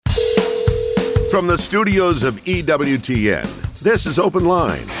From the studios of EWTN, this is Open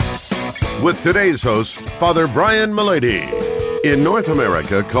Line. With today's host, Father Brian Mullady. In North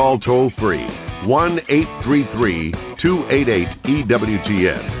America, call toll-free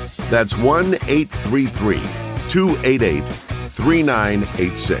 1-833-288-EWTN. That's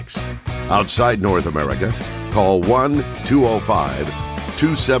 1-833-288-3986. Outside North America, call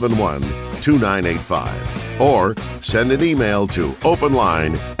 1-205-271-2985. Or send an email to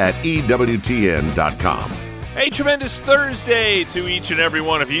openline@ewtn.com. A tremendous Thursday to each and every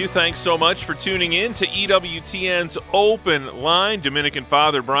one of you. Thanks so much for tuning in to EWTN's Open Line. Dominican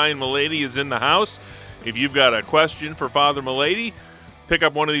Father Brian Mullady is in the house. If you've got a question for Father Mullady, pick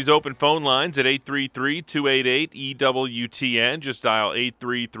up one of these open phone lines at 833-288-EWTN. Just dial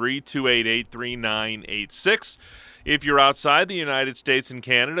 833-288-3986. If you're outside the United States and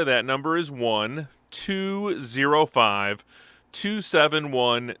Canada, that number is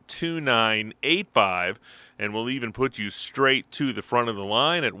 1-205-271-2985. And we'll even put you straight to the front of the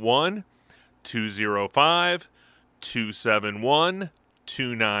line at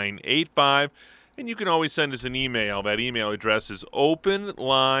 1-205-271-2985. And you can always send us an email. That email address is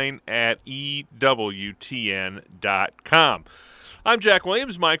openline@ewtn.com. I'm Jack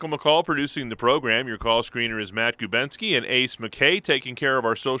Williams, Michael McCall producing the program. Your call screener is Matt Gubensky and Ace McKay taking care of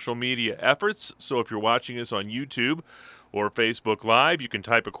our social media efforts. So if you're watching us on YouTube or Facebook Live, you can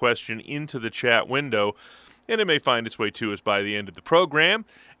type a question into the chat window, and it may find its way to us by the end of the program.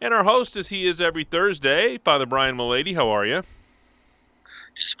 And our host, as he is every Thursday, Father Brian Mullady. How are you?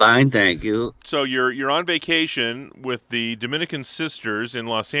 Just fine, thank you. So you're on vacation with the Dominican sisters in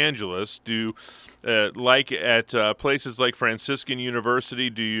Los Angeles. Like at places like Franciscan University,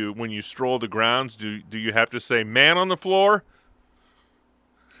 when you stroll the grounds, do you have to say "man on the floor"?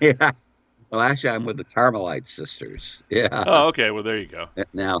 Yeah. Well, actually, I'm with the Carmelite sisters. Yeah. Oh, okay. Well, there you go.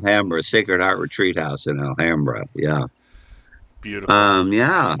 In Alhambra, Sacred Heart Retreat House in Alhambra. Yeah. Beautiful.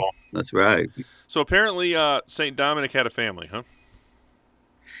 Yeah, that's right. So apparently, Saint Dominic had a family, huh?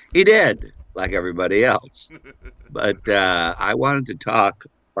 He did, like everybody else. But I wanted to talk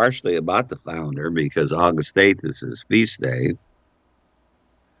partially about the founder because August 8th is his feast day.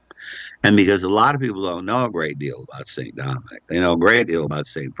 And because a lot of people don't know a great deal about Saint Dominic. They know a great deal about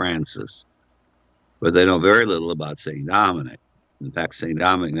Saint Francis, but they know very little about Saint Dominic. In fact, Saint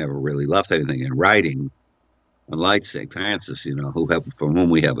Dominic never really left anything in writing, unlike Saint Francis, from whom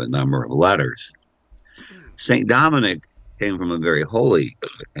we have a number of letters. Saint Dominic came from a very holy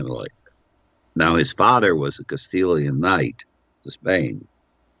family. Now, his father was a Castilian knight to Spain,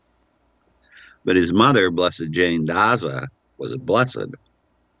 but his mother, Blessed Jane Daza, was a blessed.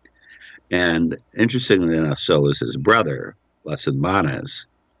 And interestingly enough, so was his brother, Blessed Manes,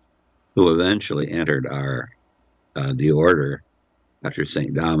 who eventually entered the order after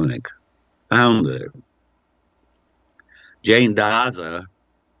Saint Dominic founded it. Jane Daza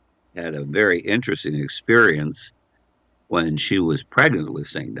had a very interesting experience when she was pregnant with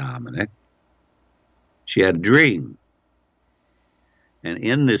Saint Dominic. She had a dream. And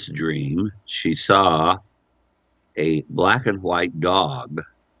in this dream, she saw a black and white dog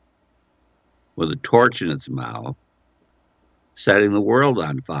with a torch in its mouth setting the world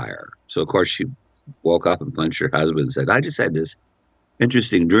on fire. So, of course, she woke up and punched her husband and said, I just had this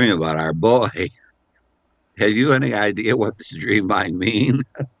interesting dream about our boy. Have you any idea what this dream might mean?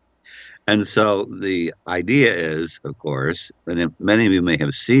 And so the idea is, of course, and many of you may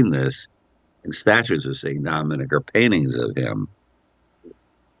have seen this in statues of St. Dominic or paintings of him,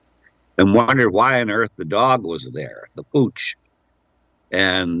 and wondered why on earth the dog was there, the pooch.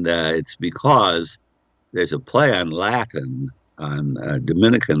 And it's because there's a play on Latin on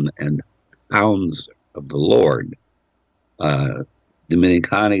Dominican and hounds of the Lord,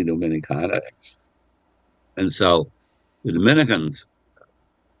 Dominicani, Dominicanix. And so the Dominicans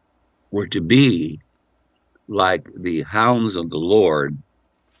were to be like the hounds of the Lord,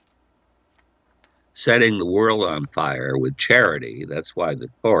 setting the world on fire with charity. That's why the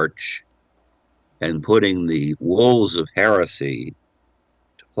torch, and putting the wolves of heresy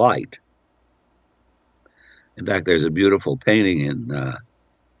to flight. In fact, there's a beautiful painting in,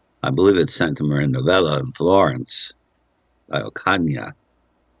 I believe it's Santa Maria Novella in Florence, by Ocaña,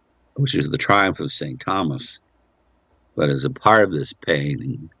 which is the triumph of St. Thomas. But as a part of this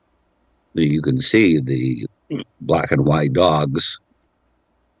painting, you can see the black and white dogs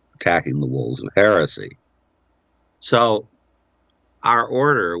attacking the wolves of heresy. So our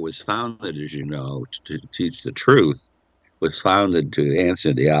order was founded, as you know, to teach the truth, was founded to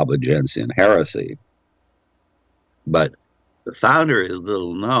answer the Albigensian heresy. But the founder is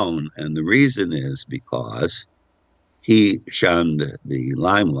little known, and the reason is because he shunned the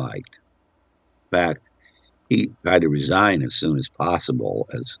limelight. fact, he tried to resign as soon as possible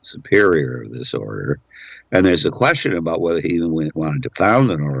as superior of this order. And there's a question about whether he even wanted to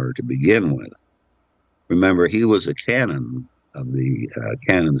found an order to begin with. Remember, he was a canon of the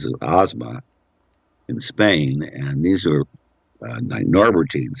canons of Ozma in Spain, and these were like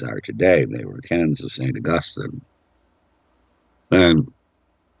Norbertines are today. They were canons of St. Augustine. And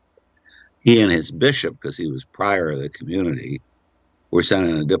he and his bishop, because he was prior of the community, were sent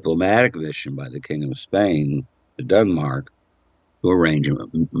on a diplomatic mission by the King of Spain to Denmark to arrange a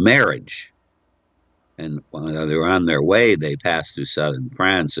marriage. And while they were on their way, they passed through southern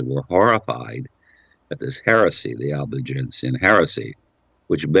France and were horrified at this heresy, the Albigensian heresy,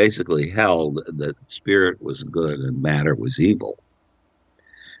 which basically held that spirit was good and matter was evil.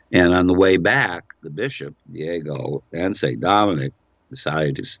 And on the way back, the bishop, Diego, and Saint Dominic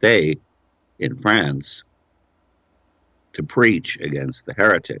decided to stay in France to preach against the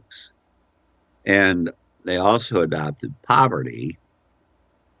heretics. And they also adopted poverty,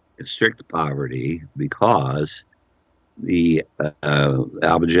 strict poverty, because the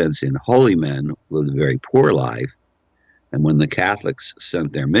Albigensian holy men lived a very poor life. And when the Catholics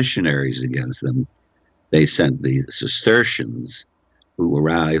sent their missionaries against them, they sent the Cistercians, who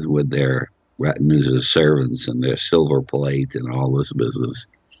arrived with their retinues of servants and their silver plate and all this business.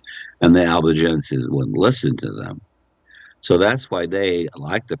 And the Albigenses wouldn't listen to them. So that's why they,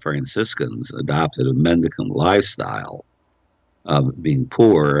 like the Franciscans, adopted a mendicant lifestyle of being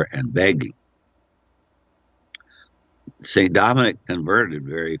poor and begging. St. Dominic converted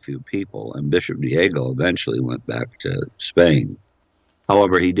very few people, and Bishop Diego eventually went back to Spain.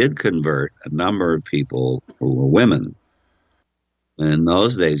 However, he did convert a number of people who were women. And in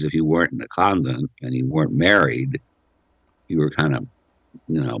those days, if you weren't in a convent and you weren't married, you were kind of,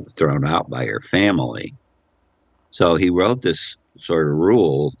 thrown out by your family. So he wrote this sort of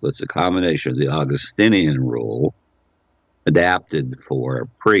rule that's a combination of the Augustinian rule, adapted for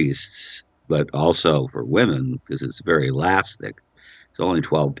priests, but also for women, because it's very elastic. It's only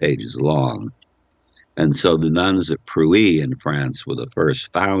 12 pages long. And so the nuns at Pruy in France were the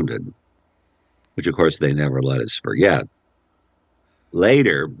first founded, which of course they never let us forget.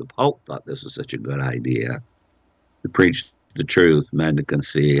 Later, the Pope thought this was such a good idea to preach the truth,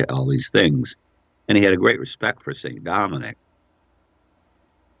 mendicancy, all these things. And he had a great respect for St. Dominic,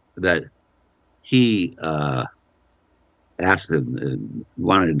 that he asked him,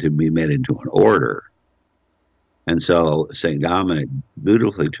 wanted to be made into an order. And so St. Dominic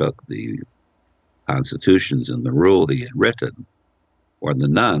beautifully took the constitutions and the rule he had written for the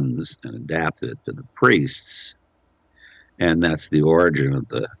nuns and adapted it to the priests. And that's the origin of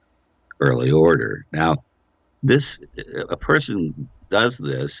the early order. Now, a person does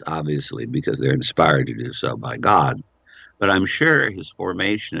this, obviously, because they're inspired to do so by God. But I'm sure his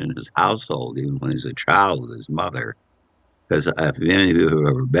formation in his household, even when he's a child with his mother, because if any of you have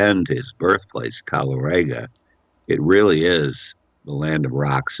ever been to his birthplace, Calorega, it really is the land of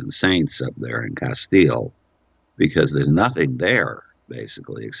rocks and saints up there in Castile, because there's nothing there,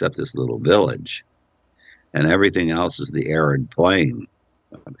 basically, except this little village. And everything else is the arid plain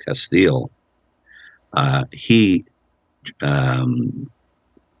of Castile. He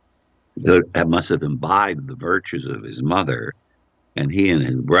must have imbibed the virtues of his mother, and he and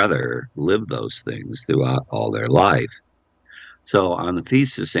his brother lived those things throughout all their life. So on the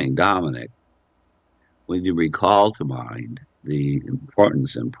Feast of St. Dominic, we need to recall to mind the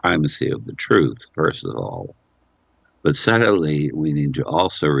importance and primacy of the truth, first of all. But secondly, we need to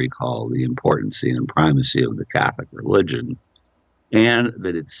also recall the importance and primacy of the Catholic religion, and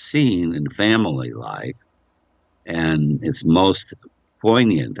that it's seen in family life, and it's most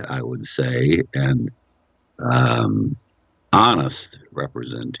poignant, I would say, and honest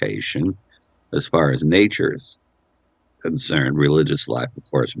representation as far as nature is concerned, religious life, of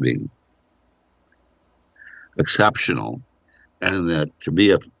course, being exceptional, and that to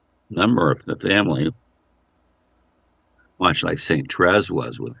be a member of the family, much like St. Therese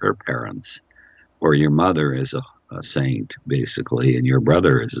was with her parents, where your mother is a saint, basically, and your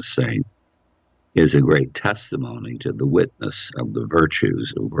brother is a saint, is a great testimony to the witness of the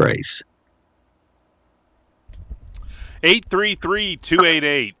virtues of grace.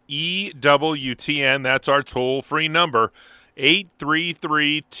 833-288-EWTN. That's our toll-free number.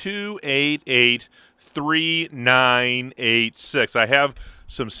 833-288-3986. I have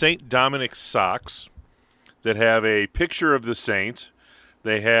some Saint Dominic socks that have a picture of the saint.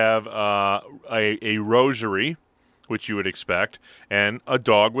 They have a rosary, which you would expect, and a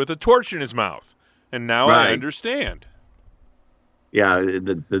dog with a torch in his mouth. And now Right. I understand. Yeah,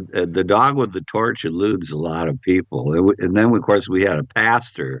 the dog with the torch eludes a lot of people. And then, of course, we had a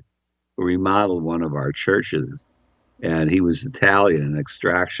pastor remodeled one of our churches, and he was Italian in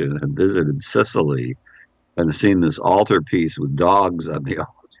extraction and visited Sicily and seen this altarpiece with dogs on the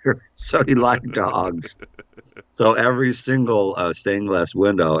altar. So he liked dogs. So every single stained glass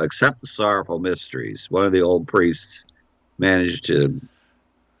window, except the Sorrowful Mysteries, one of the old priests managed to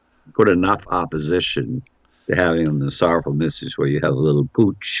put enough opposition to having the Sorrowful Mysteries where you have a little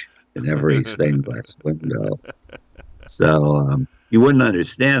pooch in every stained glass window. So you wouldn't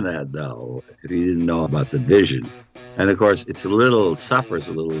understand that, though, if you didn't know about the vision. And, of course, suffers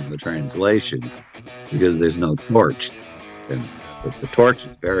a little in the translation because there's no torch. But the torch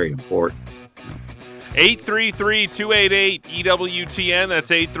is very important. 833-288-EWTN.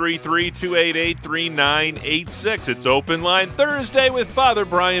 That's 833-288-3986. It's Open Line Thursday with Father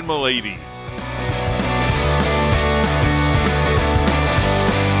Brian Mullady.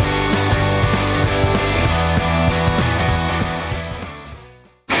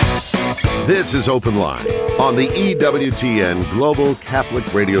 This is Open Line on the EWTN Global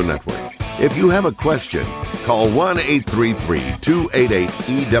Catholic Radio Network. If you have a question, call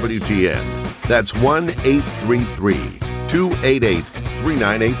 1-833-288-EWTN. That's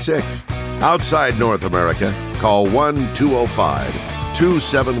 1-833-288-3986. Outside North America, call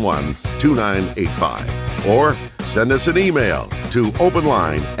 1-205-271-2985. Or send us an email to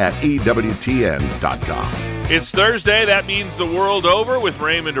openline@EWTN.com. It's Thursday. That means the world over with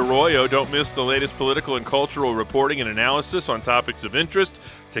Raymond Arroyo. Don't miss the latest political and cultural reporting and analysis on topics of interest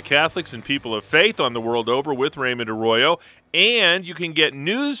to Catholics and people of faith on the world over with Raymond Arroyo. And you can get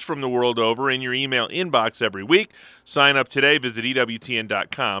news from the world over in your email inbox every week. Sign up today. Visit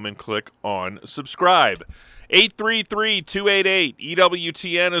EWTN.com and click on subscribe.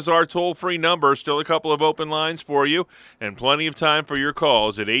 833-288-EWTN is our toll-free number. Still a couple of open lines for you, and plenty of time for your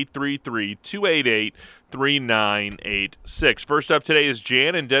calls at 833-288-3986. First up today is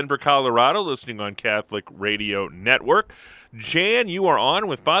Jan in Denver, Colorado, listening on Catholic Radio Network. Jan, you are on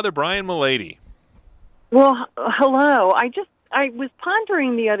with Father Brian Mullady. Well, hello. I was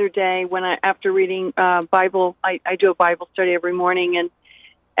pondering the other day after reading Bible, I do a Bible study every morning,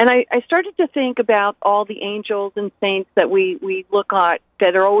 and I started to think about all the angels and saints that we look at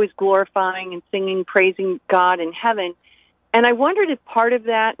that are always glorifying and singing, praising God in heaven. And I wondered if part of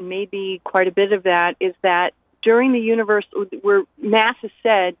that, maybe quite a bit of that, is that during the universe, where Mass is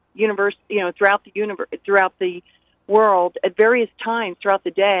said, throughout the world, at various times throughout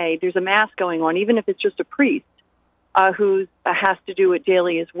the day, there's a Mass going on, even if it's just a priest who has to do it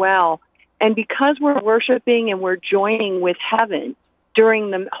daily as well. And because we're worshiping and we're joining with heaven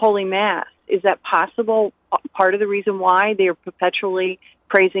during the Holy Mass, is that possible part of the reason why they're perpetually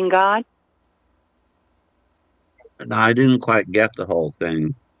praising God? No, I didn't quite get the whole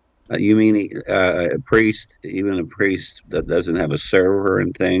thing. You mean a priest, even a priest that doesn't have a server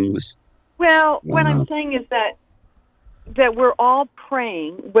and things? Well, what I'm saying is that we're all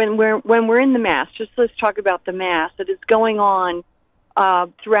praying when we're in the Mass. Just let's talk about the Mass that is going on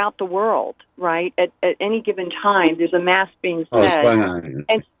throughout the world, right? At any given time, there's a Mass being said. Oh, it's going on.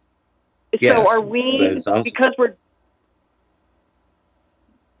 And yes, so are we, because we're...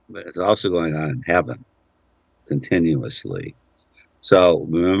 But it's also going on in heaven continuously. So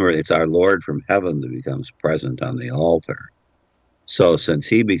remember, it's our Lord from heaven that becomes present on the altar. So since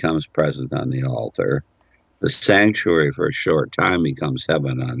he becomes present on the altar, the sanctuary for a short time becomes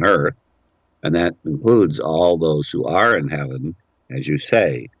heaven on earth, and that includes all those who are in heaven, as you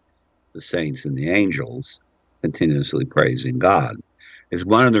say, the saints and the angels, continuously praising God. It's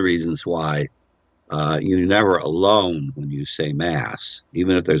one of the reasons why you're never alone when you say Mass,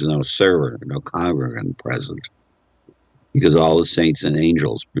 even if there's no server, no congregant present, because all the saints and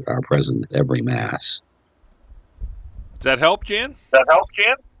angels are present at every Mass. Does that help, Jan?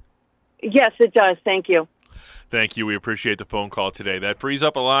 Yes, it does. Thank you. Thank you. We appreciate the phone call today. That frees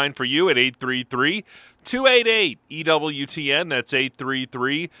up a line for you at 833-288-EWTN. That's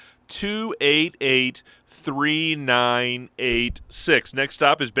 833-288-3986. Next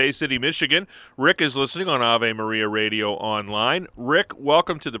stop is Bay City, Michigan. Rick is listening on Ave Maria Radio Online. Rick,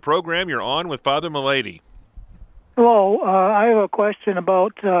 welcome to the program. You're on with Father Mullady. Hello. I have a question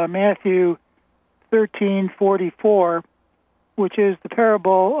about Matthew 13:44, which is the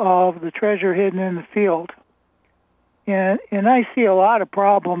parable of the treasure hidden in the field. And I see a lot of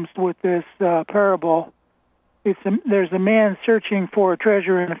problems with this parable. There's a man searching for a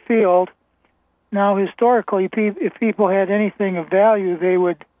treasure in a field. Now, historically, if people had anything of value, they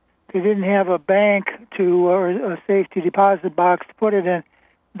didn't have a bank or a safety deposit box to put it in.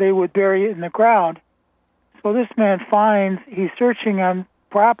 They would bury it in the ground. So this man he's searching on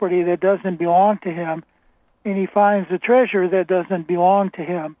property that doesn't belong to him, and he finds a treasure that doesn't belong to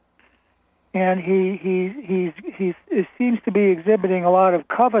him. and he seems to be exhibiting a lot of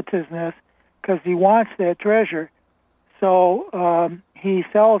covetousness because he wants that treasure. So he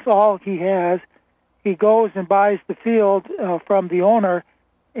sells all he has. He goes and buys the field from the owner,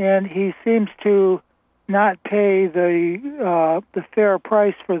 and he seems to not pay the fair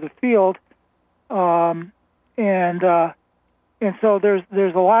price for the field, and so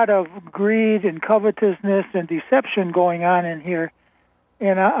there's a lot of greed and covetousness and deception going on in here,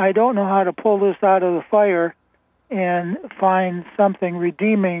 and I don't know how to pull this out of the fire and find something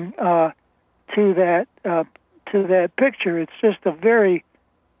redeeming to that picture. It's just a very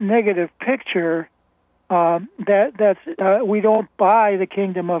negative picture. We don't buy the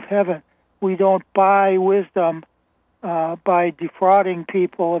kingdom of heaven. We don't buy wisdom by defrauding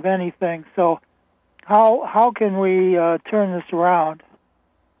people of anything. So how can we turn this around?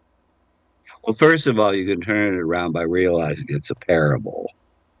 Well, first of all, you can turn it around by realizing it's a parable.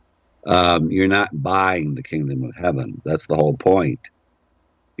 You're not buying the kingdom of heaven. That's the whole point.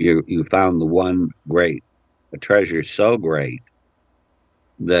 You found the one great, a treasure so great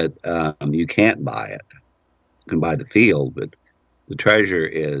that you can't buy it. You can buy the field, but the treasure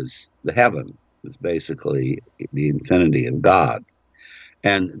is the heaven. It's basically the infinity of God.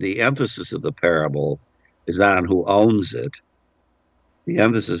 And the emphasis of the parable is not on who owns it. The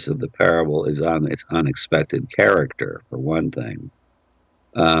emphasis of the parable is on its unexpected character, for one thing.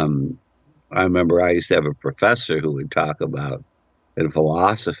 I remember I used to have a professor who would talk about, in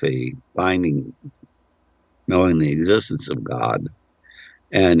philosophy, knowing the existence of God.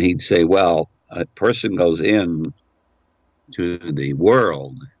 And he'd say, well, a person goes in to the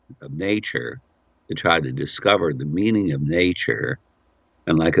world of nature to try to discover the meaning of nature.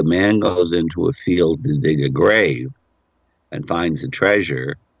 And like a man goes into a field to dig a grave and finds a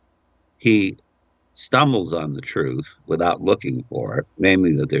treasure, he stumbles on the truth without looking for it,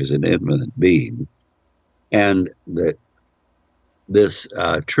 namely that there's an infinite being, and that this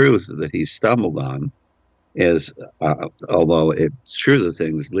truth that he stumbled on is, although it's true that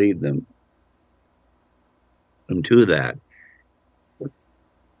things lead them to that,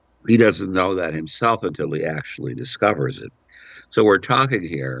 he doesn't know that himself until he actually discovers it. So we're talking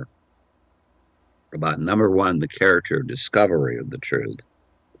here about, number one, the character of discovery of the truth.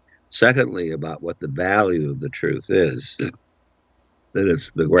 Secondly, about what the value of the truth is, that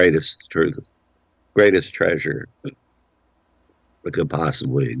it's the greatest truth, greatest treasure that could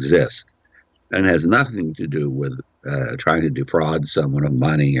possibly exist. And it has nothing to do with trying to defraud someone of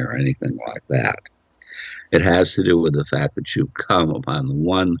money or anything like that. It has to do with the fact that you come upon the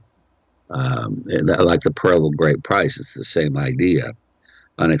one, like the pearl of great price, it's the same idea,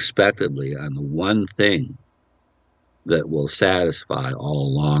 unexpectedly on the one thing that will satisfy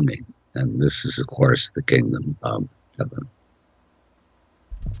all longing. And this is, of course, the kingdom of heaven.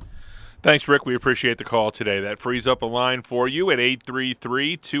 Thanks, Rick. We appreciate the call today. That frees up a line for you at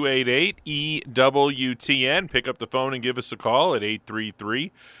 833-288-EWTN. Pick up the phone and give us a call at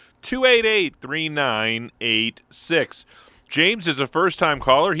 833-288-3986. James is a first-time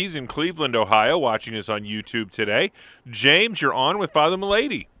caller. He's in Cleveland, Ohio, watching us on YouTube today. James, you're on with Father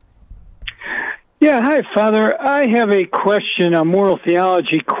Mullady. Yeah, hi, Father. I have a question, a moral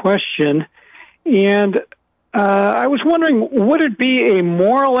theology question, and I was wondering, would it be a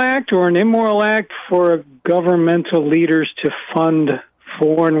moral act or an immoral act for governmental leaders to fund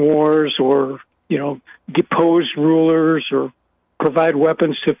foreign wars or, depose rulers or provide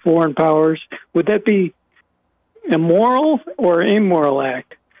weapons to foreign powers? Would that be a moral or immoral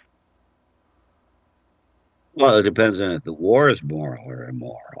act? Well, it depends on if the war is moral or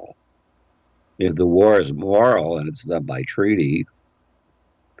immoral. If the war is moral and it's done by treaty,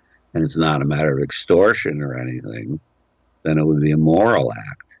 and it's not a matter of extortion or anything, then it would be a moral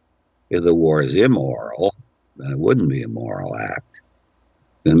act. If the war is immoral, then it wouldn't be a moral act.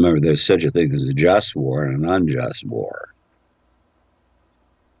 And remember, there's such a thing as a just war and an unjust war.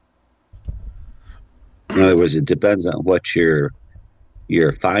 In other words, it depends on what you're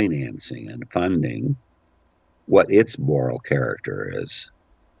financing and funding, what its moral character is.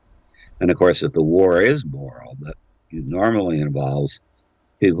 And of course, if the war is moral, that normally involves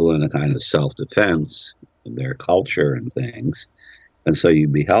people in a kind of self-defense of their culture and things, and so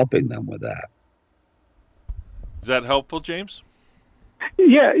you'd be helping them with that. Is that helpful, James?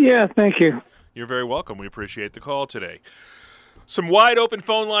 Yeah, thank you. You're very welcome. We appreciate the call today. Some wide open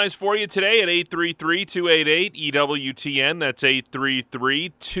phone lines for you today at 833-288-EWTN. That's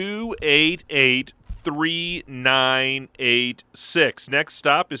 833-288-3986. Next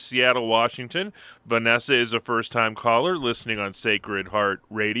stop is Seattle, Washington. Vanessa is a first-time caller listening on Sacred Heart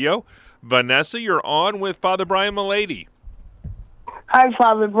Radio. Vanessa, you're on with Father Brian Mullady. Hi,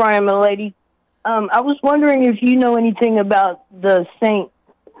 Father Brian Mullady. I was wondering if you know anything about the Saint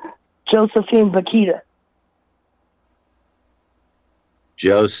Josephine Bakhita.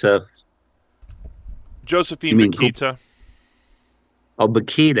 Josephine Bakhita. Oh,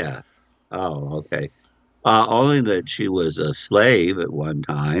 Bakhita. Oh, okay. Only that she was a slave at one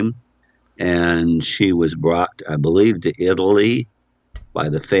time, and she was brought, I believe, to Italy by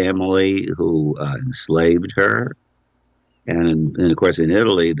the family who enslaved her. And of course, in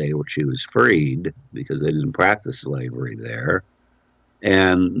Italy, she was freed because they didn't practice slavery there.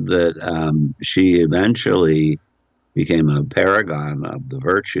 And that she eventually became a paragon of the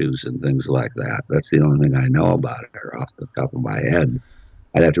virtues and things like that. That's the only thing I know about her off the top of my head.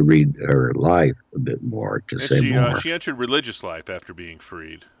 I'd have to read her life a bit more to say more. She entered religious life after being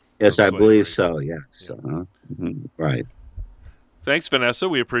freed. Yes, I believe so, yes. Yeah. Right. Thanks, Vanessa.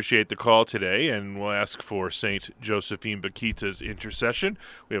 We appreciate the call today, and we'll ask for Saint Josephine Bakhita's intercession.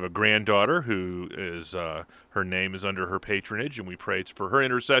 We have a granddaughter who is, her name is under her patronage, and we pray for her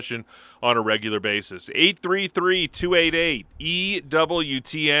intercession on a regular basis.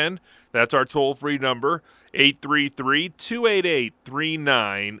 833-288-EWTN. That's our toll-free number,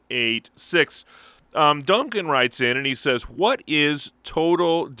 833-288-3986. Duncan writes in and he says, "What is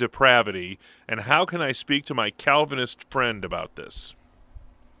total depravity, and how can I speak to my Calvinist friend about this?"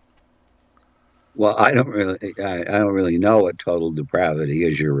 Well, I don't really know what total depravity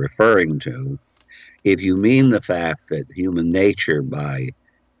is you're referring to. If you mean the fact that human nature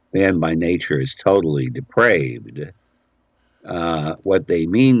man by nature is totally depraved, what they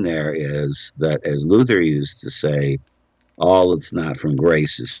mean there is that, as Luther used to say, all that's not from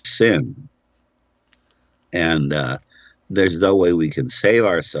grace is sin. And there's no way we can save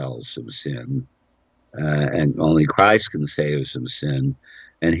ourselves from sin, and only Christ can save us from sin.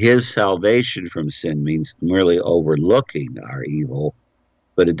 And his salvation from sin means merely overlooking our evil,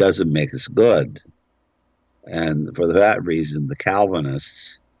 but it doesn't make us good. And for that reason, the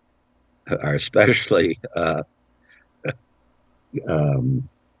Calvinists are especially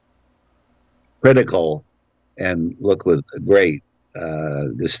critical and look with great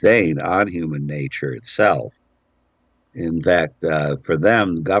disdain on human nature itself. In fact, for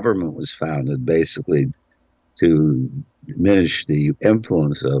them, government was founded basically to diminish the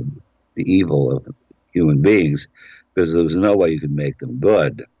influence of the evil of human beings, because there was no way you could make them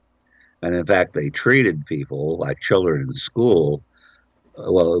good. And in fact, they treated people like children in school.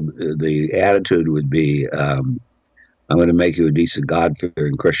 Well, the attitude would be, I'm going to make you a decent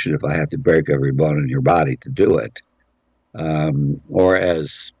God-fearing Christian if I have to break every bone in your body to do it. Or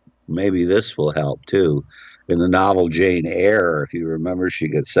as maybe this will help too, in the novel Jane Eyre, if you remember, she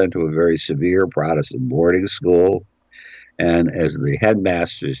gets sent to a very severe Protestant boarding school, and as the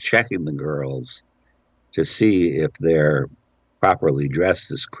headmaster is checking the girls to see if they're properly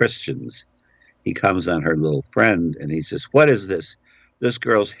dressed as Christians, he comes on her little friend and he says, "What is this? This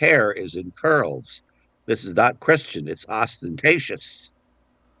girl's hair is in curls. This is not Christian, it's ostentatious."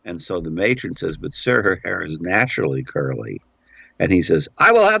 And so the matron says, "But sir, her hair is naturally curly." And he says,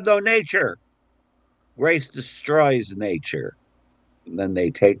 "I will have no nature. Grace destroys nature." And then they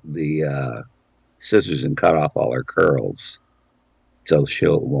take the scissors and cut off all her curls, so she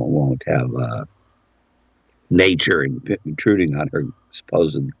won't have nature intruding on her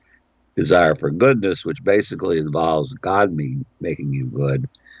supposed desire for goodness, which basically involves God making you good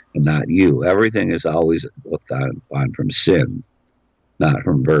and not you. Everything is always looked on from sin, not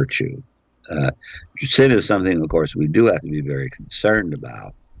from virtue. Sin is something, of course, we do have to be very concerned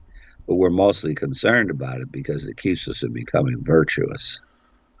about, but we're mostly concerned about it because it keeps us from becoming virtuous.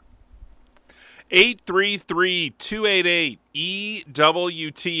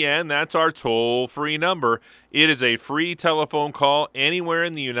 833-288-EWTN. That's our toll-free number. It is a free telephone call anywhere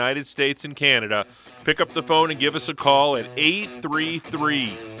in the United States and Canada. Pick up the phone and give us a call at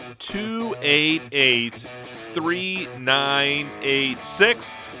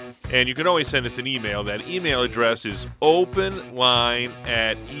 833-288-3986. And you can always send us an email. That email address is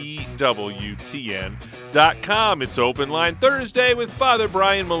openline@EWTN.com. It's Open Line Thursday with Father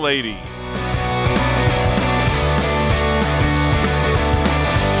Brian Mullady.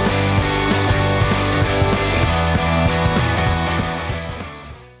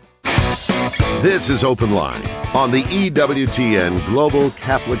 This is Open Line on the EWTN Global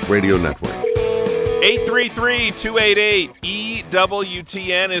Catholic Radio Network.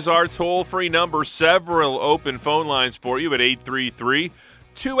 833-288-EWTN is our toll-free number. Several open phone lines for you at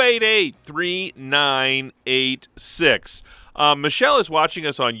 833-288-3986. Michelle is watching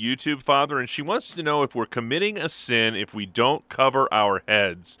us on YouTube, Father, and she wants to know if we're committing a sin if we don't cover our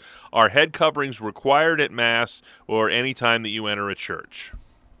heads. Are head coverings required at Mass or any time that you enter a church?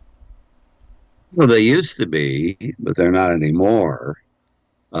 Well, they used to be, but they're not anymore.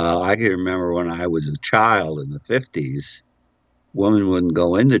 I can remember when I was a child in the 50s, women wouldn't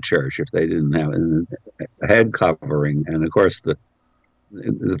go into church if they didn't have a head covering. And of course, the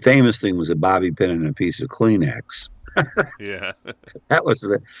famous thing was a bobby pin and a piece of Kleenex. Yeah. That was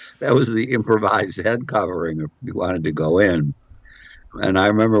the improvised head covering if you wanted to go in. And I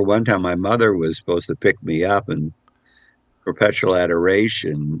remember one time my mother was supposed to pick me up in perpetual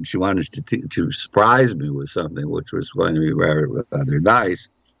adoration. She wanted to surprise me with something, which was going to be rather nice.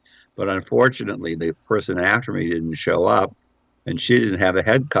 But unfortunately, the person after me didn't show up, and she didn't have a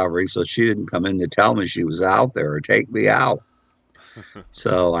head covering, so she didn't come in to tell me she was out there or take me out.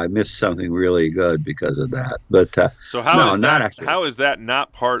 So I missed something really good because of that. But so no, not actually. How is that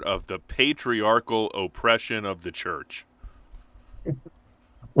not part of the patriarchal oppression of the church?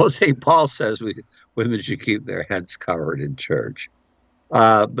 Well, St. Paul says women should keep their heads covered in church.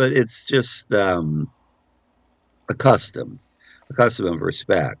 But it's just a custom of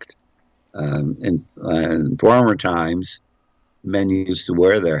respect. In former times, men used to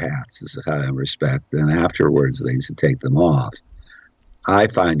wear their hats as a kind of respect, and afterwards they used to take them off. I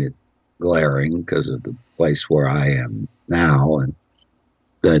find it glaring because of the place where I am now, and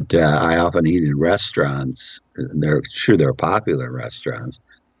that I often eat in restaurants. They're popular restaurants.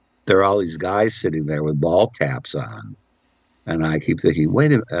 There are all these guys sitting there with ball caps on, and I keep thinking,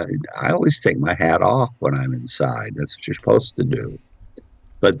 wait a minute, I always take my hat off when I'm inside. That's what you're supposed to do.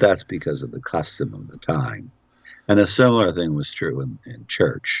 But that's because of the custom of the time. And a similar thing was true in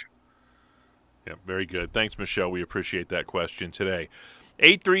church. Yeah, very good. Thanks, Michelle. We appreciate that question today.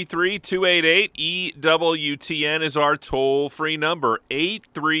 833-288-EWTN is our toll-free number,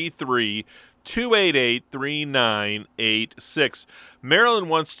 833-288-3986. Marilyn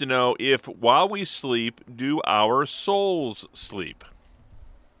wants to know if while we sleep, do our souls sleep?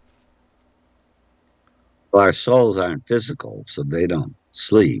 Well, our souls aren't physical, so they don't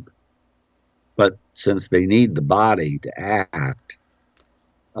sleep. But since they need the body to act,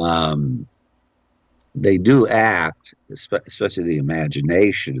 they do act, especially the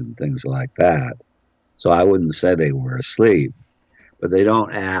imagination and things like that. So I wouldn't say they were asleep, but they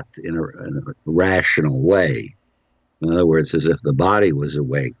don't act in a rational way. In other words, as if the body was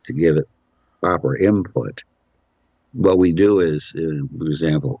awake to give it proper input. What we do is, for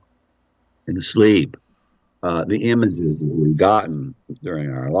example, in sleep, the images that we've gotten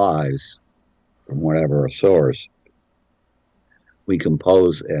during our lives from whatever source, we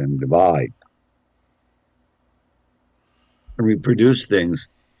compose and divide. And we produce things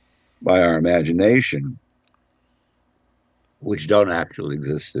by our imagination which don't actually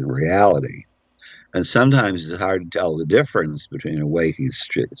exist in reality. And sometimes it's hard to tell the difference between a waking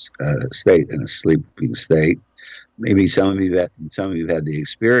state and a sleeping state. Maybe some of you have had the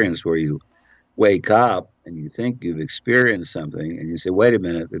experience where you wake up and you think you've experienced something and you say, wait a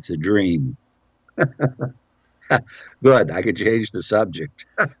minute, it's a dream. Good, I could change the subject.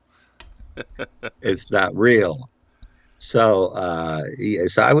 It's not real. So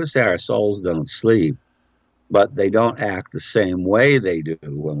I would say our souls don't sleep, but they don't act the same way they do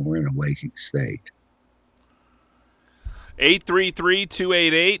when we're in a waking state.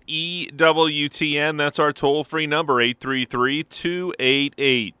 833-288-EWTN. That's our toll-free number,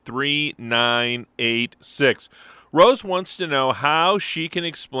 833-288-3986. Rose wants to know how she can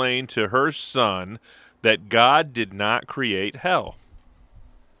explain to her son that God did not create hell.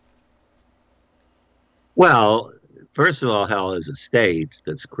 Well, first of all, hell is a state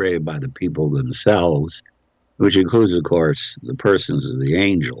that's created by the people themselves, which includes, of course, the persons of the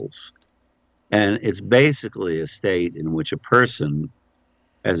angels. And it's basically a state in which a person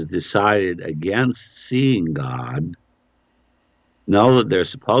has decided against seeing God, know that they're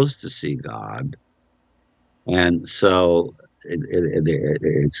supposed to see God, and so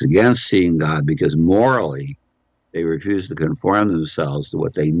it's against seeing God because morally they refuse to conform themselves to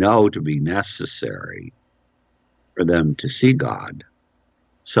what they know to be necessary for them to see God.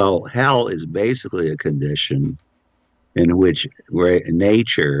 So hell is basically a condition in which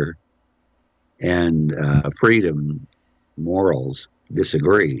nature and freedom, morals,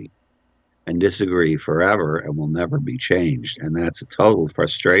 disagree forever and will never be changed. And that's a total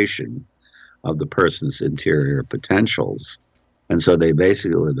frustration of the person's interior potentials. And so they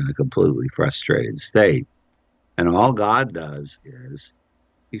basically live in a completely frustrated state. And all God does is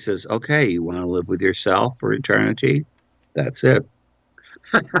he says, okay, you want to live with yourself for eternity? That's it.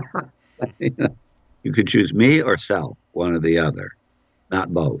 You could choose me or self, one or the other,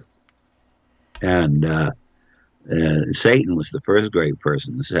 not both. And Satan was the first great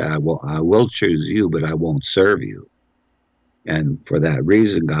person to say, I will choose you, but I won't serve you. And for that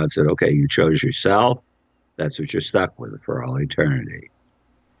reason, God said, okay, you chose yourself. That's what you're stuck with for all eternity.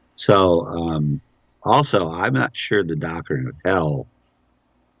 So, also, I'm not sure the doctrine of hell.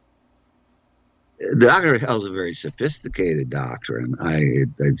 The doctrine of hell is a very sophisticated doctrine.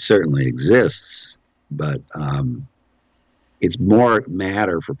 It certainly exists, but it's more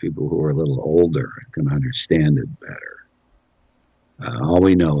matter for people who are a little older and can understand it better. All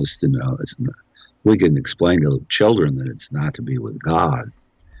we know is to know we can explain to children that it's not to be with God.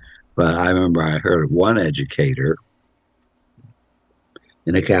 But I remember I heard of one educator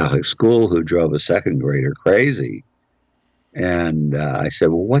in a Catholic school who drove a second grader crazy. And I said,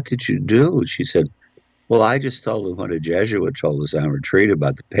 well, what did you do? She said, well, I just told him what a Jesuit told us on retreat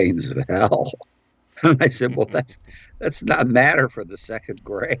about the pains of hell. And I said, well, that's not matter for the second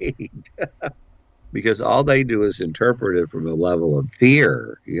grade. Because all they do is interpret it from a level of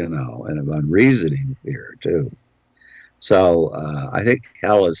fear, and of unreasoning fear, too. So I think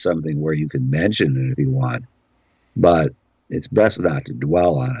hell is something where you can mention it if you want, but it's best not to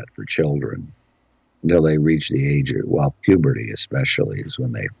dwell on it for children until they reach the age of, puberty especially, is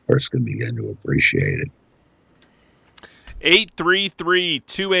when they first can begin to appreciate it.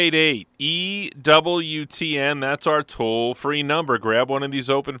 833-288-EWTN. That's our toll-free number. Grab one of these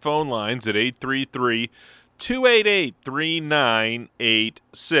open phone lines at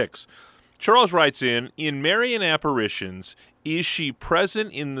 833-288-3986. Charles writes in Marian apparitions, is she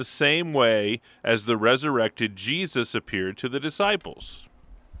present in the same way as the resurrected Jesus appeared to the disciples?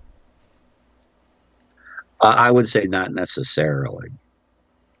 I would say not necessarily.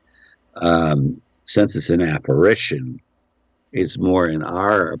 Since it's an apparition, it's more in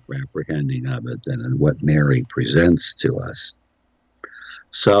our apprehending of it than in what Mary presents to us.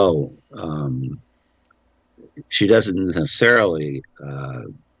 So she doesn't necessarily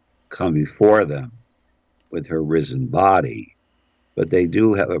come before them with her risen body, but they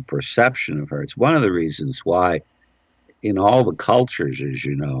do have a perception of her. It's one of the reasons why in all the cultures, as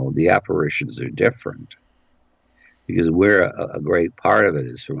you know, the apparitions are different, because a great part of it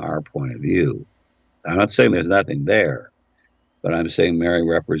is from our point of view. I'm not saying there's nothing there, but I'm saying Mary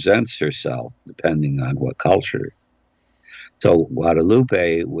represents herself depending on what culture. So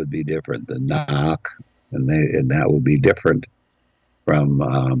Guadalupe would be different than Knock, and that would be different from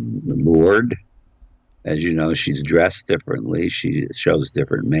Lourdes. As you know, she's dressed differently. She shows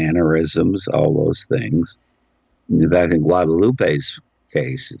different mannerisms, all those things. In fact, in Guadalupe's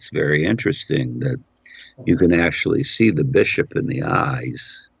case, it's very interesting that you can actually see the bishop in the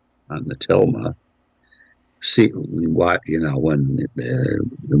eyes on the tilma. See what, when the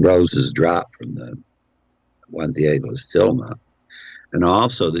roses drop from the Juan Diego's tilma. And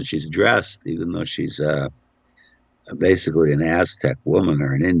also that she's dressed, even though she's basically an Aztec woman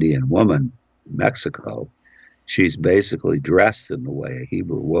or an Indian woman in Mexico, she's basically dressed in the way a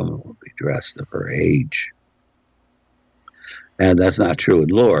Hebrew woman would be dressed of her age. And that's not true in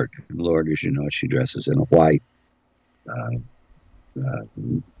Lourdes. In Lourdes, as you know, she dresses in a white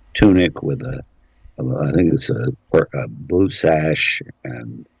tunic with I think it's a blue sash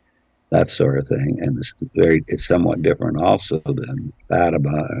and that sort of thing. And it's somewhat different also than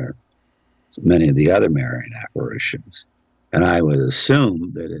Fatima or many of the other Marian apparitions. And I would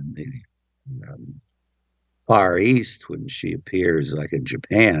assume that in the Far East, when she appears, like in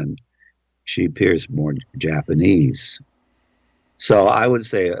Japan, she appears more Japanese. So I would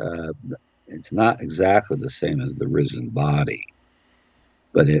say it's not exactly the same as the risen body,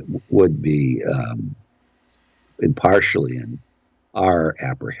 but it would be partially in our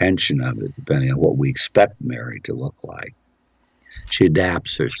apprehension of it, depending on what we expect Mary to look like. She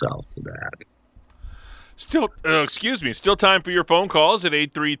adapts herself to that. Still time for your phone calls at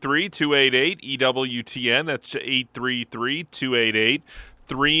 833-288-EWTN. That's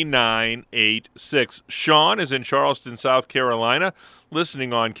 833-288-3986. Sean is in Charleston, South Carolina,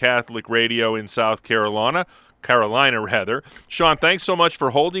 listening on Catholic radio in South Carolina. Sean, thanks so much for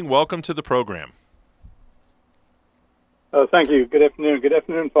holding. Welcome to the program. Thank you. Good afternoon. Good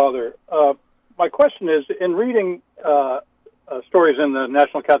afternoon, Father. My question is, in reading stories in the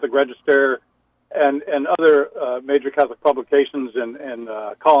National Catholic Register and other major Catholic publications and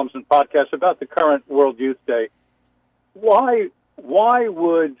columns and podcasts about the current World Youth Day, why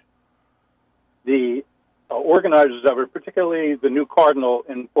would the organizers of it, particularly the new cardinal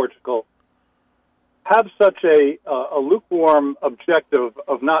in Portugal, have such a lukewarm objective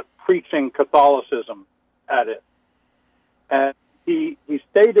of not preaching Catholicism at it? And he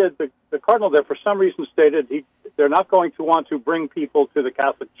stated, the cardinal there for some reason stated they're not going to want to bring people to the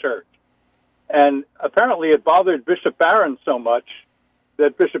Catholic Church. And apparently it bothered Bishop Barron so much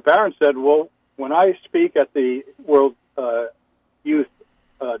that Bishop Barron said, well, when I speak at the World Youth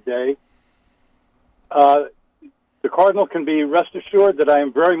Day, the Cardinal can be rest assured that I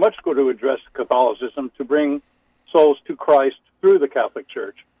am very much going to address Catholicism to bring souls to Christ through the Catholic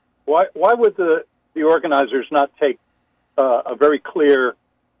Church. Why would the organizers not take a very clear,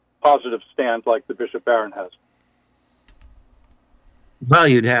 positive stand like the Bishop Barron has? Well,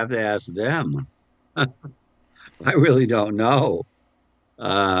 you'd have to ask them. I really don't know.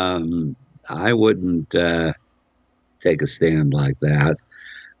 I wouldn't take a stand like that.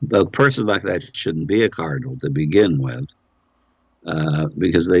 A person like that shouldn't be a cardinal to begin with,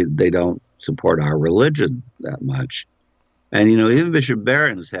 because they don't support our religion that much. And, even Bishop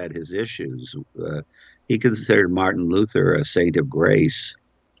Barron's had his issues. He considered Martin Luther a saint of grace.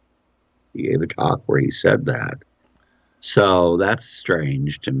 He gave a talk where he said that. So that's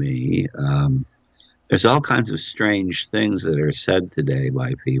strange to me. There's all kinds of strange things that are said today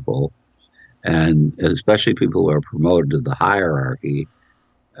by people, and especially people who are promoted to the hierarchy.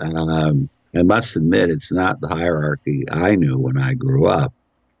 I must admit, it's not the hierarchy I knew when I grew up.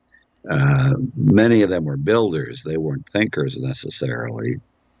 Many of them were builders. They weren't thinkers necessarily,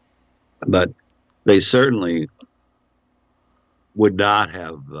 but they certainly would not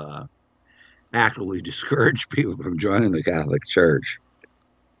have actively discouraged people from joining the Catholic Church.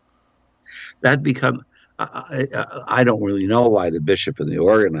 That become, I don't really know why the bishop and the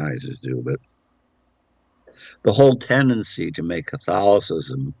organizers do, but the whole tendency to make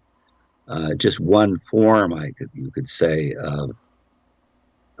Catholicism just one form, you could say, of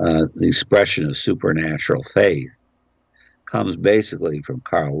the expression of supernatural faith comes basically from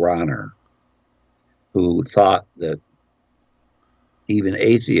Karl Rahner, who thought that even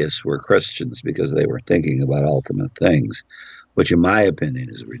atheists were Christians because they were thinking about ultimate things, which in my opinion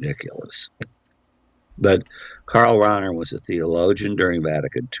is ridiculous. But Karl Rahner was a theologian during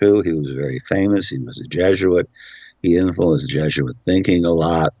Vatican II. He was very famous. He was a Jesuit. He influenced Jesuit thinking a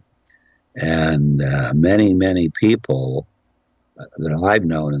lot. And many, many people that I've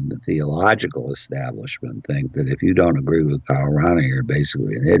known in the theological establishment think that if you don't agree with Karl Rahner, you're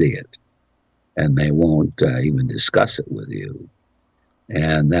basically an idiot. And they won't even discuss it with you.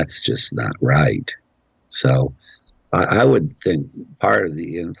 And that's just not right. So I would think part of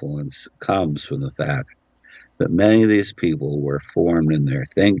the influence comes from the fact that many of these people were formed in their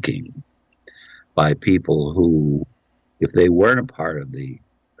thinking by people who, if they weren't a part of the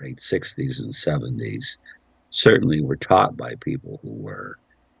late 60s and 70s, certainly were taught by people who were.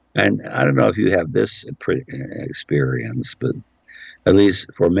 And I don't know if you have this experience, but at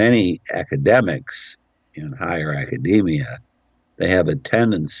least for many academics in higher academia, they have a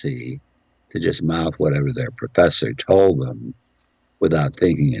tendency to just mouth whatever their professor told them without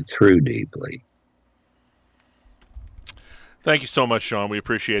thinking it through deeply. Thank you so much, Sean. We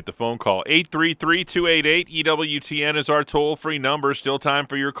appreciate the phone call. 833-288-EWTN is our toll-free number. Still time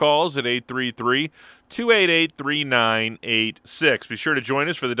for your calls at 833-288-3986. Be sure to join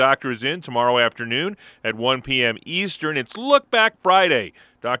us for The Doctor Is In tomorrow afternoon at 1 p.m. Eastern. It's Look Back Friday.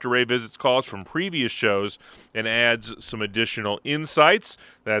 Dr. Ray visits calls from previous shows and adds some additional insights.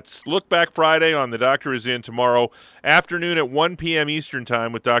 That's Look Back Friday on The Doctor Is In tomorrow afternoon at 1 p.m. Eastern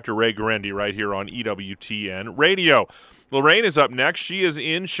Time with Dr. Ray Guarendi right here on EWTN Radio. Lorraine is up next. She is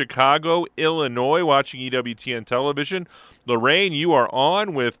in Chicago, Illinois, watching EWTN television. Lorraine, you are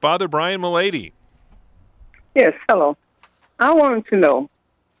on with Father Brian Mullady. Yes, hello. I wanted to know,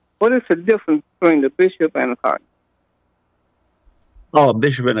 what is the difference between the bishop and the cardinal? Oh, a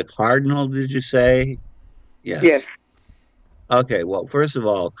bishop and a cardinal, did you say? Yes. Yes. Okay, well, first of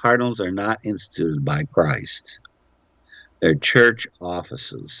all, cardinals are not instituted by Christ. They're church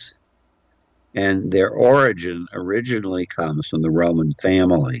offices. And their origin originally comes from the Roman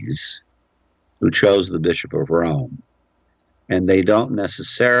families who chose the Bishop of Rome. And they don't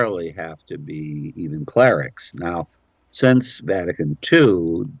necessarily have to be even clerics. Now, since Vatican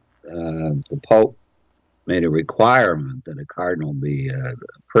II, the Pope made a requirement that a cardinal be a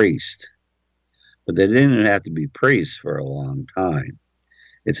priest. But they didn't have to be priests for a long time.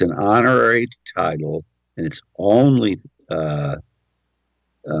 It's an honorary title, and its only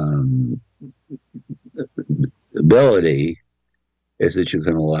ability is that you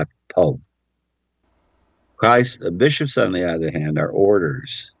can elect Pope. Bishops, on the other hand, are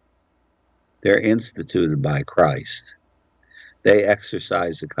orders. They're instituted by Christ. They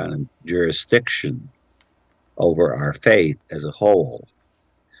exercise a kind of jurisdiction over our faith as a whole.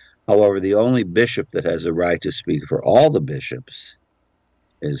 However, the only bishop that has a right to speak for all the bishops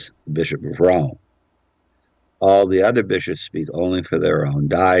is the Bishop of Rome. All the other bishops speak only for their own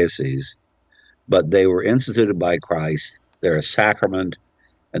diocese, but they were instituted by Christ. They're a sacrament,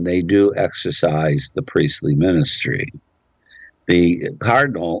 and they do exercise the priestly ministry. The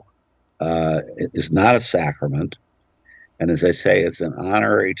cardinal is not a sacrament, and as I say, it's an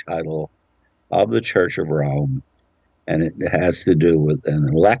honorary title of the Church of Rome, and it has to do with an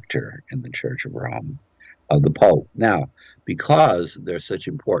elector in the Church of Rome, of the Pope. Now, because they're such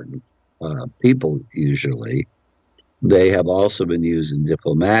important people usually, they have also been used in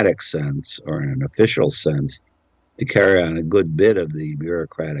diplomatic sense or in an official sense to carry on a good bit of the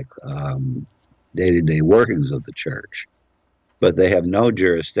bureaucratic day-to-day workings of the church. But they have no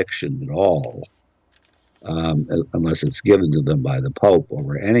jurisdiction at all, unless it's given to them by the Pope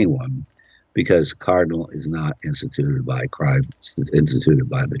over anyone, because cardinal is not instituted by Christ, it's instituted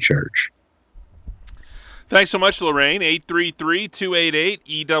by the church. Thanks so much, Lorraine.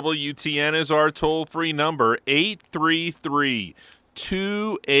 833-288-EWTN is our toll-free number.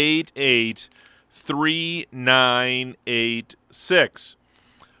 833-288-3986.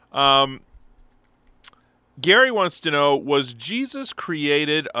 Gary wants to know, was Jesus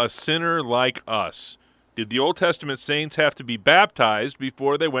created a sinner like us? Did the Old Testament saints have to be baptized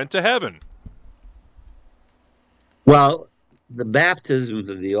before they went to heaven? Well, the baptism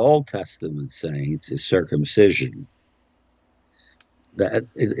of the Old Testament saints is circumcision.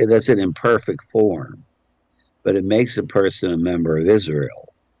 That's an imperfect form, but it makes a person a member of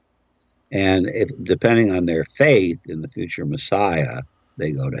Israel. And if, depending on their faith in the future Messiah,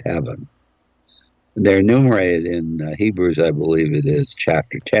 they go to heaven. They're enumerated in Hebrews, I believe it is,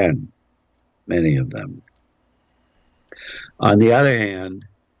 chapter 10, many of them. On the other hand,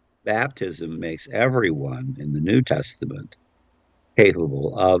 baptism makes everyone in the New Testament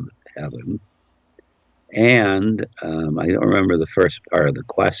capable of heaven. And I don't remember the first part of the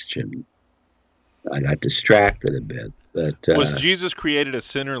question. I got distracted a bit. But was Jesus created a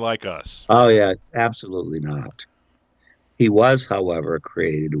sinner like us? Oh, yeah, absolutely not. He was, however,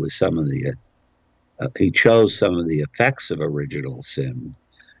 created with some of the he chose some of the effects of original sin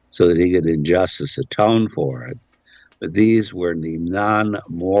so that he could in justice atone for it. But these were the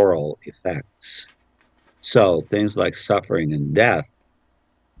non-moral effects. So things like suffering and death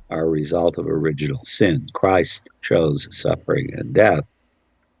are a result of original sin. Christ chose suffering and death,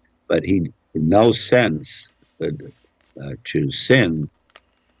 but he in no sense could choose sin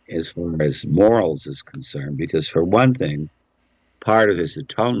as far as morals is concerned, because for one thing, part of his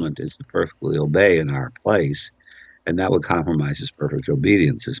atonement is to perfectly obey in our place, and that would compromise his perfect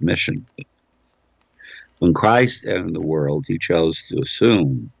obedience, his mission. When Christ entered the world, he chose to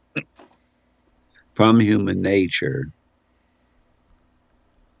assume from human nature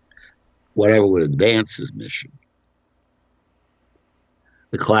whatever would advance his mission.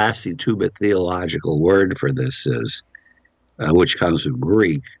 The classy two-bit theological word for this is, which comes from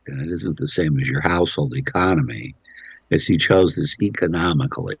Greek, and it isn't the same as your household economy, is he chose this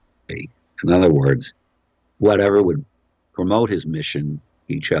economically. In other words, whatever would promote his mission,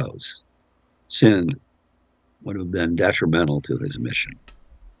 he chose. Sin would have been detrimental to his mission.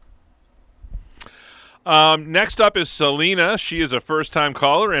 Next up is Selena. She is a first-time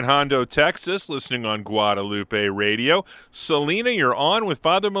caller in Hondo, Texas, listening on Guadalupe Radio. Selena, you're on with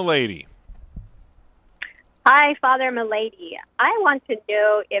Father Mullady. Hi, Father Mullady. I want to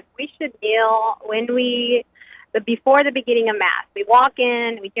know if we should kneel before the beginning of Mass. We walk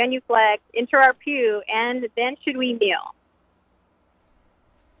in, we genuflect, enter our pew, and then should we kneel?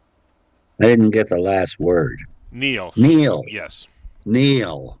 I didn't get the last word. Kneel. Kneel. Yes.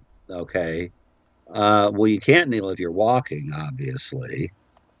 Kneel. Okay. Well, you can't kneel if you're walking, obviously.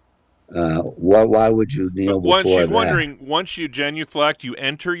 Why would you kneel before she's that? wondering, once you genuflect, you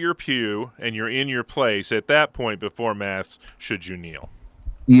enter your pew, and you're in your place. At that point, before Mass, should you kneel?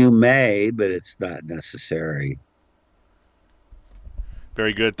 You may, but it's not necessary.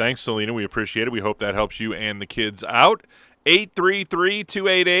 Very good. Thanks, Selena. We appreciate it. We hope that helps you and the kids out.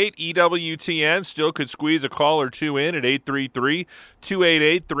 833-288-EWTN. Still could squeeze a call or two in at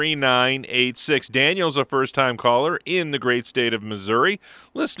 833-288-3986. Daniel's a first-time caller in the great state of Missouri,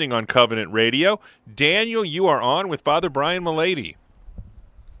 listening on Covenant Radio. Daniel, you are on with Father Brian Mullady.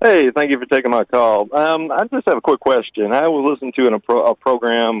 Hey, thank you for taking my call. I just have a quick question. I was listening to a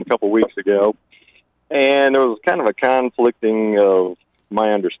program a couple weeks ago, and there was kind of a conflicting of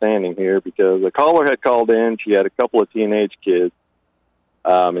my understanding here, because the caller had called in. She had a couple of teenage kids,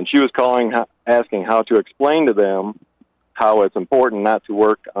 and she was asking how to explain to them how it's important not to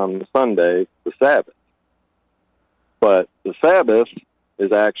work on the Sunday, the Sabbath. But the Sabbath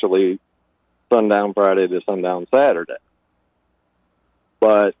is actually sundown Friday to sundown Saturday.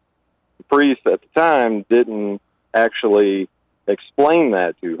 But the priest at the time didn't actually explain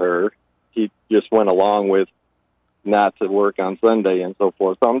that to her. He just went along with not to work on Sunday and so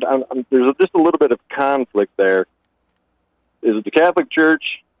forth. So there's just a little bit of conflict there. Is the Catholic Church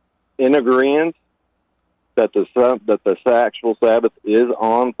in agreement that the actual Sabbath is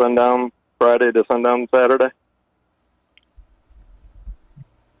on sundown Friday to sundown Saturday?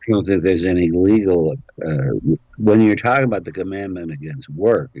 I don't think there's any legal, when you're talking about the commandment against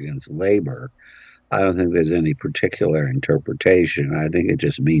work, against labor, I don't think there's any particular interpretation. I think it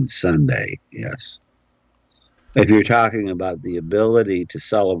just means Sunday, yes. If you're talking about the ability to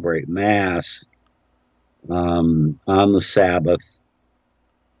celebrate Mass on the Sabbath,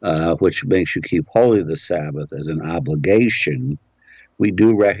 which makes you keep holy the Sabbath as an obligation, we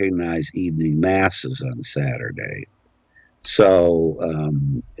do recognize evening Masses on Saturday. So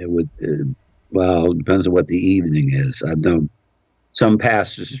it depends on what the evening is. I've known some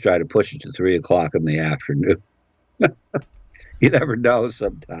pastors try to push it to 3 o'clock in the afternoon. You never know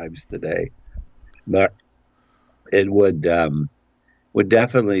sometimes today. But it would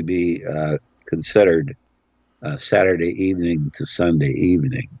definitely be considered Saturday evening to Sunday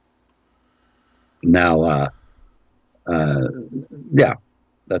evening. Now, yeah,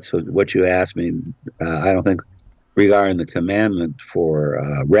 that's what you asked me. I don't think regarding the commandment for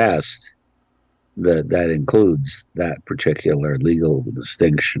rest, that includes that particular legal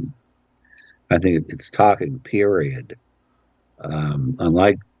distinction. I think it's talking period.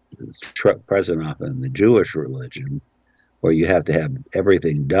 Unlike it's present often in the Jewish religion, where you have to have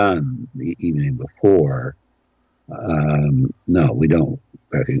everything done the evening before, no, we don't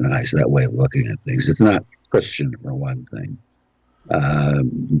recognize that way of looking at things. It's not Christian, for one thing.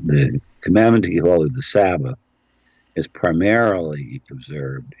 The commandment to keep holy the Sabbath is primarily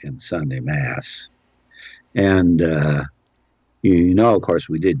observed in Sunday Mass. And, of course,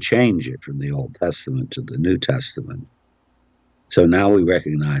 we did change it from the Old Testament to the New Testament. So now we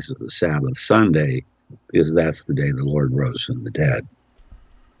recognize the Sabbath Sunday because that's the day the Lord rose from the dead.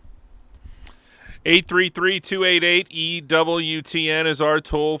 833-288-EWTN is our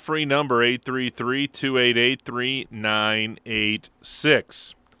toll-free number,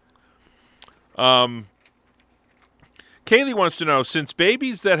 833-288-3986. Kaylee wants to know, since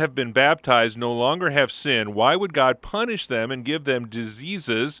babies that have been baptized no longer have sin, why would God punish them and give them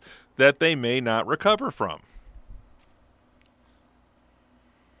diseases that they may not recover from?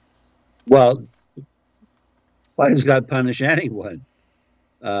 Well, why does God punish anyone?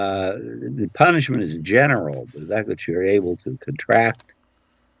 The punishment is general. The fact that you're able to contract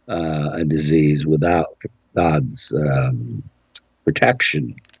a disease without God's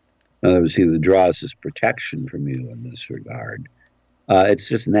protection. In other words, he withdraws his protection from you in this regard. It's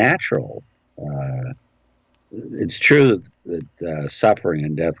just natural. It's true that suffering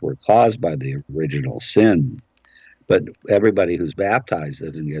and death were caused by the original sin, but everybody who's baptized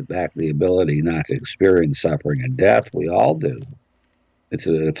doesn't get back the ability not to experience suffering and death. We all do. It's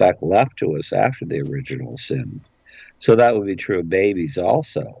an effect left to us after the original sin. So that would be true of babies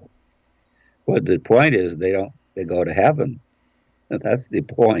also. But the point is they go to heaven. And that's the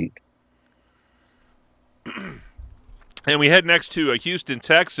point. And we head next to Houston,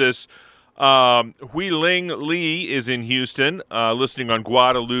 Texas. Hui-Ling Lee is in Houston, listening on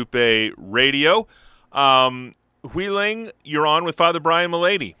Guadalupe Radio. Hui-Ling, you're on with Father Brian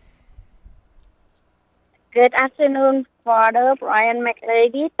Mullady. Good afternoon, Father Brian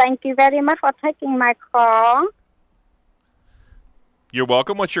McLady. Thank you very much for taking my call. You're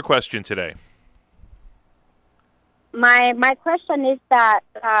welcome. What's your question today? My question is that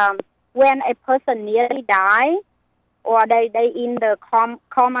when a person nearly dies or they in the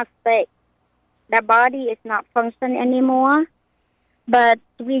coma state, their body is not functioning anymore. But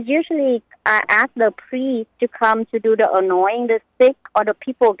we usually ask the priest to come to do the anointing the sick, or the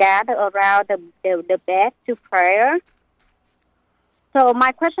people gather around the bed to prayer. So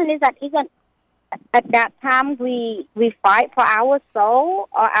my question is that isn't at that time we fight for our soul,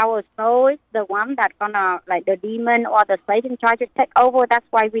 or our soul is the one that's gonna, like the demon or the Satan try to take over? That's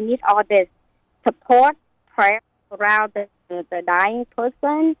why we need all this support prayer around the dying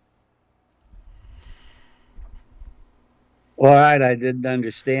person. All right, I didn't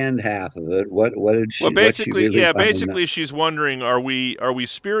understand half of it. What did she? Well, basically, basically, she's wondering: Are we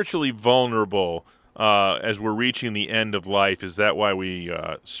spiritually vulnerable as we're reaching the end of life? Is that why we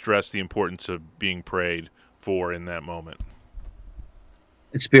stress the importance of being prayed for in that moment?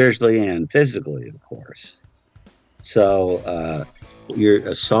 Spiritually and physically, of course. So you're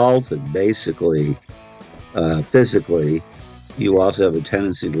assaulted, basically, physically. You also have a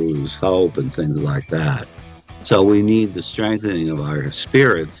tendency to lose hope and things like that. So we need the strengthening of our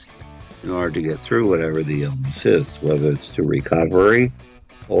spirits in order to get through whatever the illness is, whether it's to recovery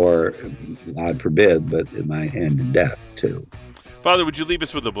or, God forbid, but it might end in death too. Father, would you leave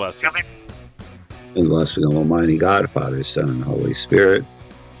us with a blessing? And the blessing of Almighty God, Father, Son, and Holy Spirit,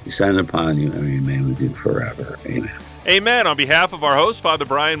 descend upon you and remain with you forever. Amen. Amen. On behalf of our host, Father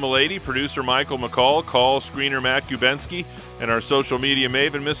Brian Mullady, producer Michael McCall, call screener Matt Gubensky, and our social media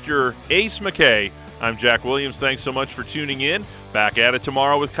maven, Mr. Ace McKay, I'm Jack Williams. Thanks so much for tuning in. Back at it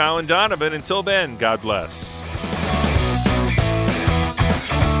tomorrow with Colin Donovan. Until then, God bless.